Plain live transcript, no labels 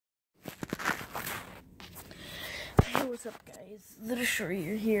What's up, guys? The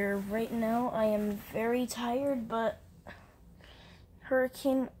Shreer here. Right now, I am very tired, but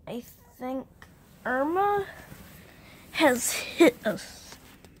Hurricane, I think, Irma has hit us.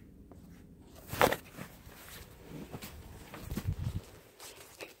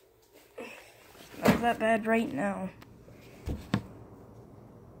 Not that bad right now.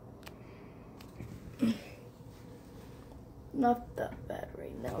 Not that bad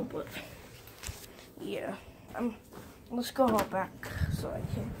right now, but yeah. Let's go out back so I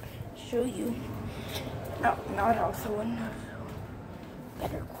can show you. Oh, not out the window.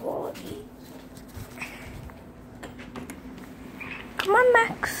 Better quality. Come on,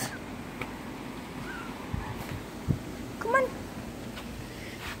 Max. Come on.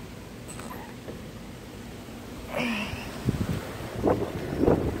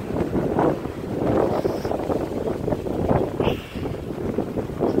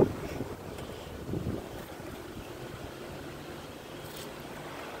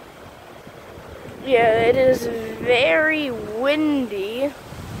 Yeah, it is very windy.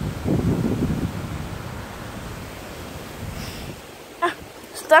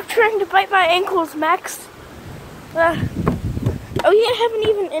 Stop trying to bite my ankles, Max. Oh yeah, I haven't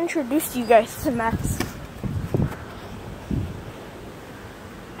even introduced you guys to Max.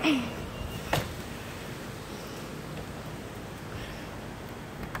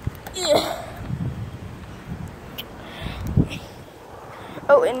 Yeah.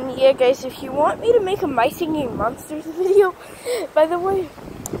 Oh, and yeah, guys, if you want me to make a My Singing Monsters video, by the way,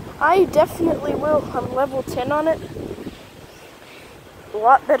 I definitely will. I'm level 10 on it. A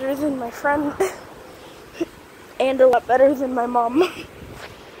lot better than my friend. And a lot better than my mom.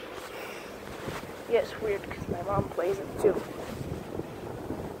 Yeah, it's weird because my mom plays it too.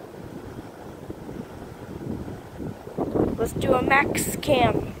 Let's do a max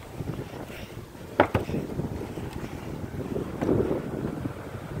cam.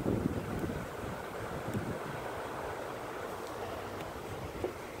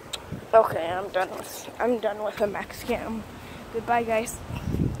 Okay, I'm done with the max cam. Goodbye, guys.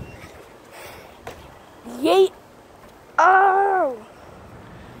 Yay! Oh!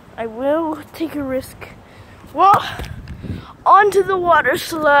 I will take a risk. Whoa! Onto the water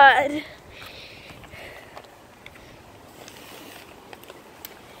slide.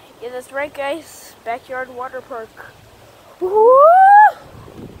 Yeah, that's right, guys. Backyard water park. Woo!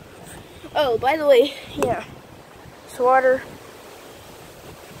 Oh, by the way, yeah. This water.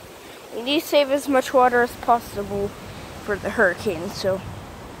 We need to save as much water as possible for the hurricane, so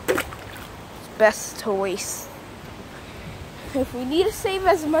it's best to waste. If we need to save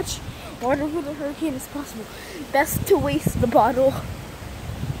as much water for the hurricane as possible, best to waste the bottle.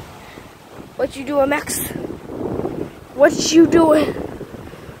 What you doing, Max? What you doing?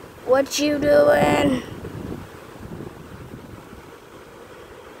 What you doing?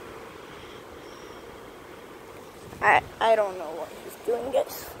 I don't know what he's doing,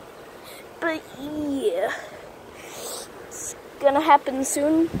 guys. But yeah, it's gonna happen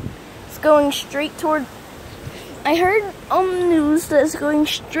soon. It's going straight toward, I heard on the news that it's going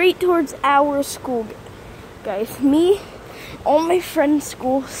straight towards our school, guys. Me, all my friends'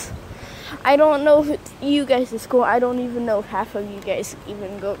 schools. I don't know if it's you guys' school. I don't even know if half of you guys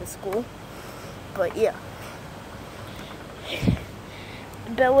even go to school. But yeah.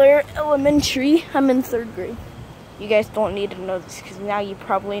 Bel Air Elementary, I'm in 3rd grade. You guys don't need to know this because now you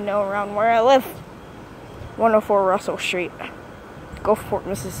probably know around where I live. 104 Russell Street, Gulfport,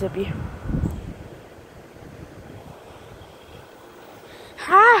 Mississippi.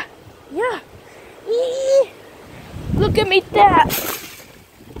 Ha! Yeah. Eee! Look at me, that.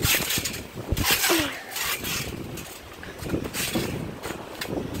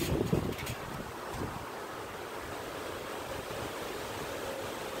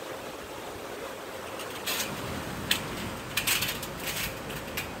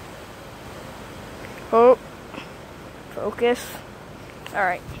 Oh, focus. All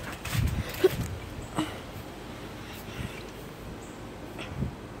right.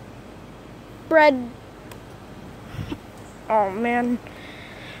 Bread. Oh man.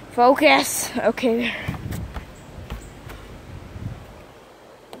 Focus. Okay.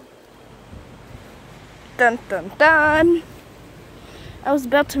 Dun dun dun. I was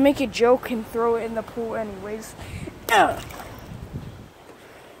about to make a joke and throw it in the pool anyways. Ugh.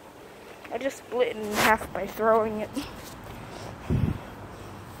 I just split it in half by throwing it.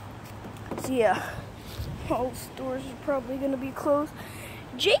 So yeah, all stores are probably gonna be closed.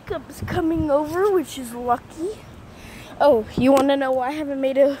 Jacob's coming over, which is lucky. Oh, you wanna know why I haven't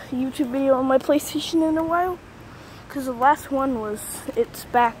made a YouTube video on my PlayStation in a while? Because the last one was, it's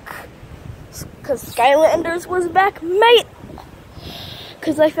back Because Skylanders was back, mate.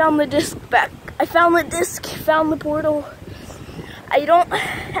 Because I found the disc back. I found the disc, found the portal. I don't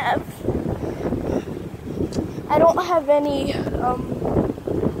have any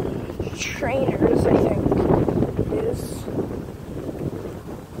trainers, I think it is.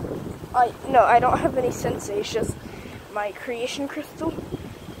 No, I don't have any senseis, just my creation crystal.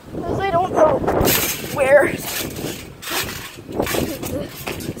 Because I don't know where the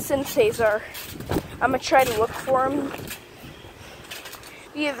senseis are. I'm gonna try to look for them.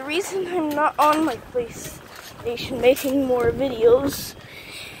 Yeah, the reason I'm not on my PlayStation making more videos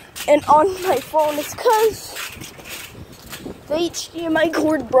and on my phone is because the HDMI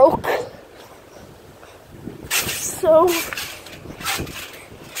cord broke. So,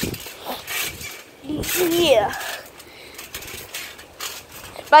 yeah.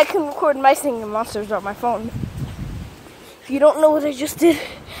 But I can record my singing monsters on my phone. If you don't know what I just did,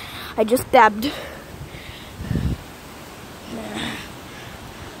 I just dabbed.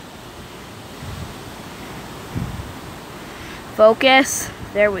 Focus.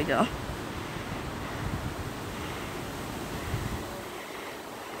 There we go.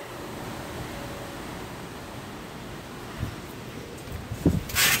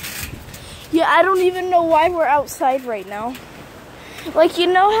 Yeah, I don't even know why we're outside right now. Like, you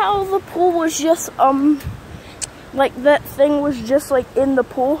know how the pool was just, like that thing was just like in the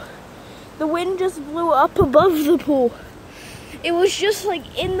pool? The wind just blew up above the pool. It was just like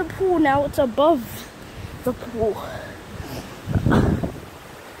in the pool, now it's above the pool.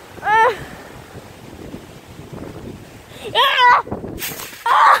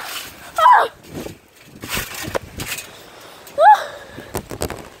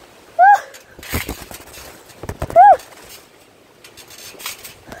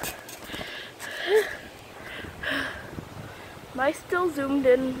 Am I still zoomed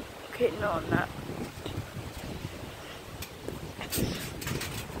in? Okay, no, I'm not.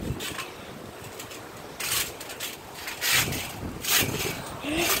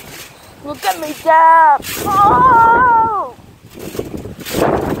 Look at me dab! Oh!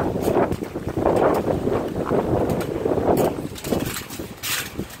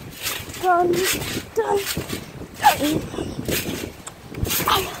 Done, done, done.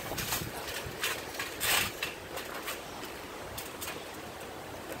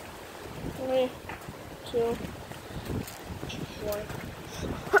 3, 2, 1.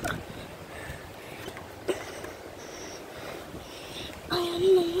 I am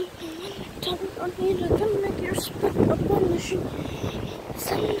the one on me to come make your spit up on the shoe.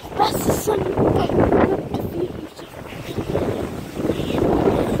 Some best, some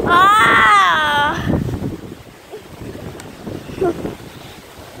ah!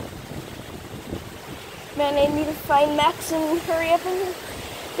 Man, I need to find Max and hurry up and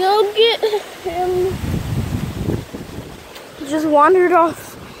go get him. He just wandered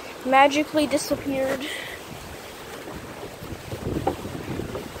off, magically disappeared.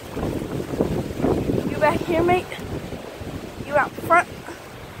 You back here, mate? You out front?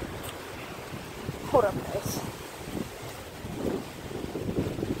 Hold up, guys.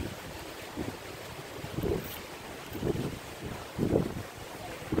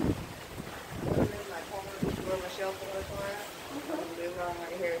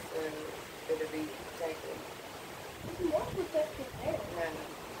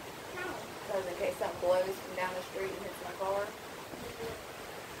 Because in case something blows from down the street and hits my car.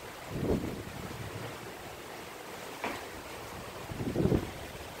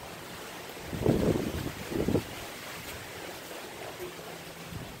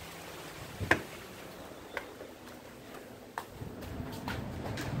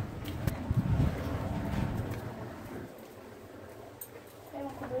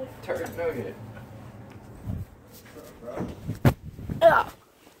 Turd nugget.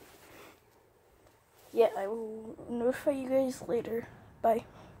 Yeah, I will notify you guys later. Bye.